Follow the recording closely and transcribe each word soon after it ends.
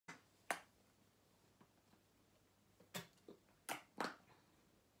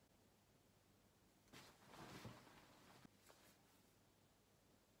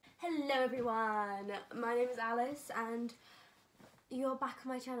Hello everyone, my name is Alice and you're back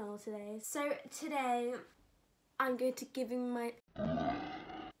on my channel today. So today I'm going to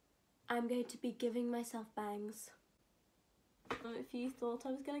be giving myself bangs. If you thought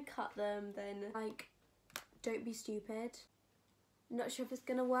I was going to cut them, then don't be stupid. Not sure if it's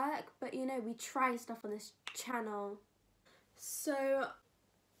going to work, but you know, we try stuff on this channel. So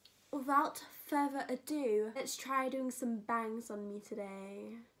without further ado, let's try doing some bangs on me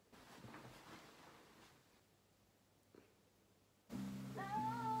today.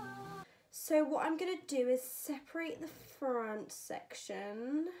 So what I'm going to do is separate the front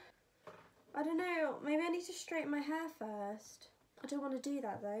section. I don't know, maybe I need to straighten my hair first. I don't want to do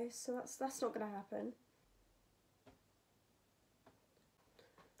that though, so that's not going to happen.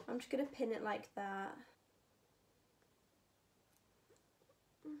 I'm just going to pin it like that.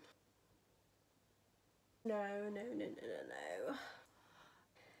 No.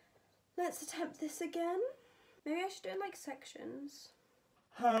 Let's attempt this again. Maybe I should do it in like sections.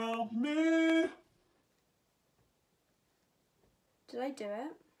 Help me! Did I do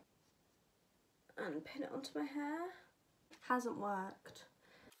it? And pin it onto my hair? Hasn't worked.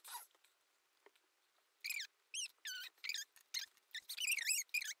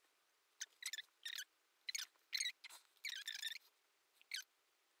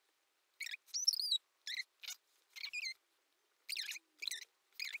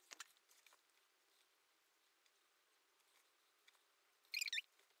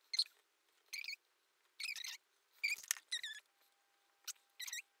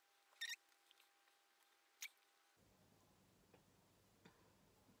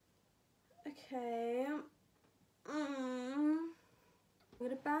 Okay, I'm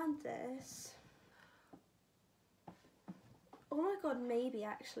gonna band this. Oh my god, maybe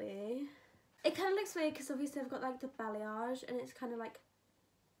actually. It kind of looks weird because obviously I've got like the balayage and it's kind of like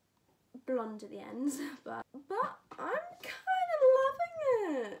blonde at the ends, but I'm kind of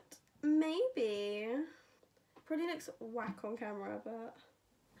loving it. Maybe. Probably looks whack on camera, but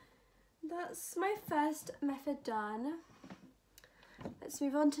that's my first method done. Let's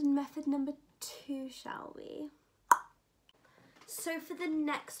move on to method number 2, shall we? So for the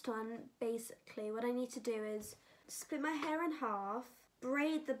next one, basically, what I need to do is split my hair in half,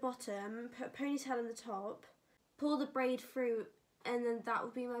 braid the bottom, put a ponytail in the top, pull the braid through, and then that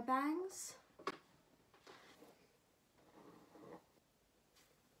will be my bangs.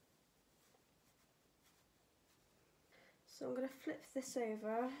 So I'm going to flip this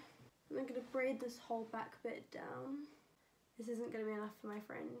over, and I'm going to braid this whole back bit down. This isn't going to be enough for my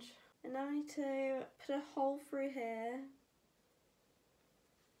fringe. And now I need to put a hole through here.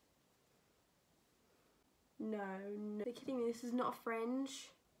 No, you're kidding me, this is not a fringe.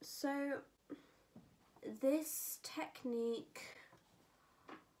 So this technique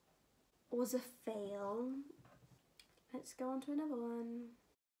was a fail. Let's go on to another one.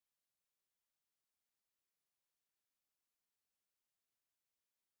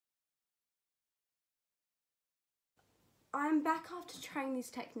 I'm back after trying these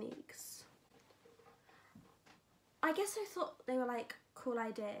techniques. I guess I thought they were like cool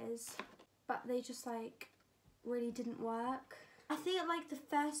ideas, but they just like really didn't work. I think like the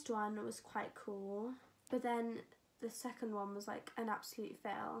first one was quite cool, but then the second one was like an absolute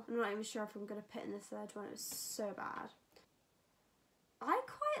fail. I'm not even sure if I'm gonna put in the third one, it was so bad. I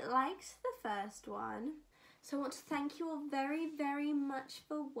quite liked the first one, so I want to thank you all very much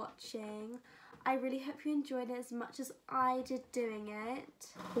for watching. I really hope you enjoyed it as much as I did doing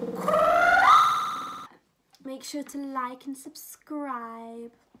it. Make sure to like and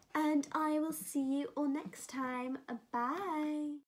subscribe, and I will see you all next time. Bye!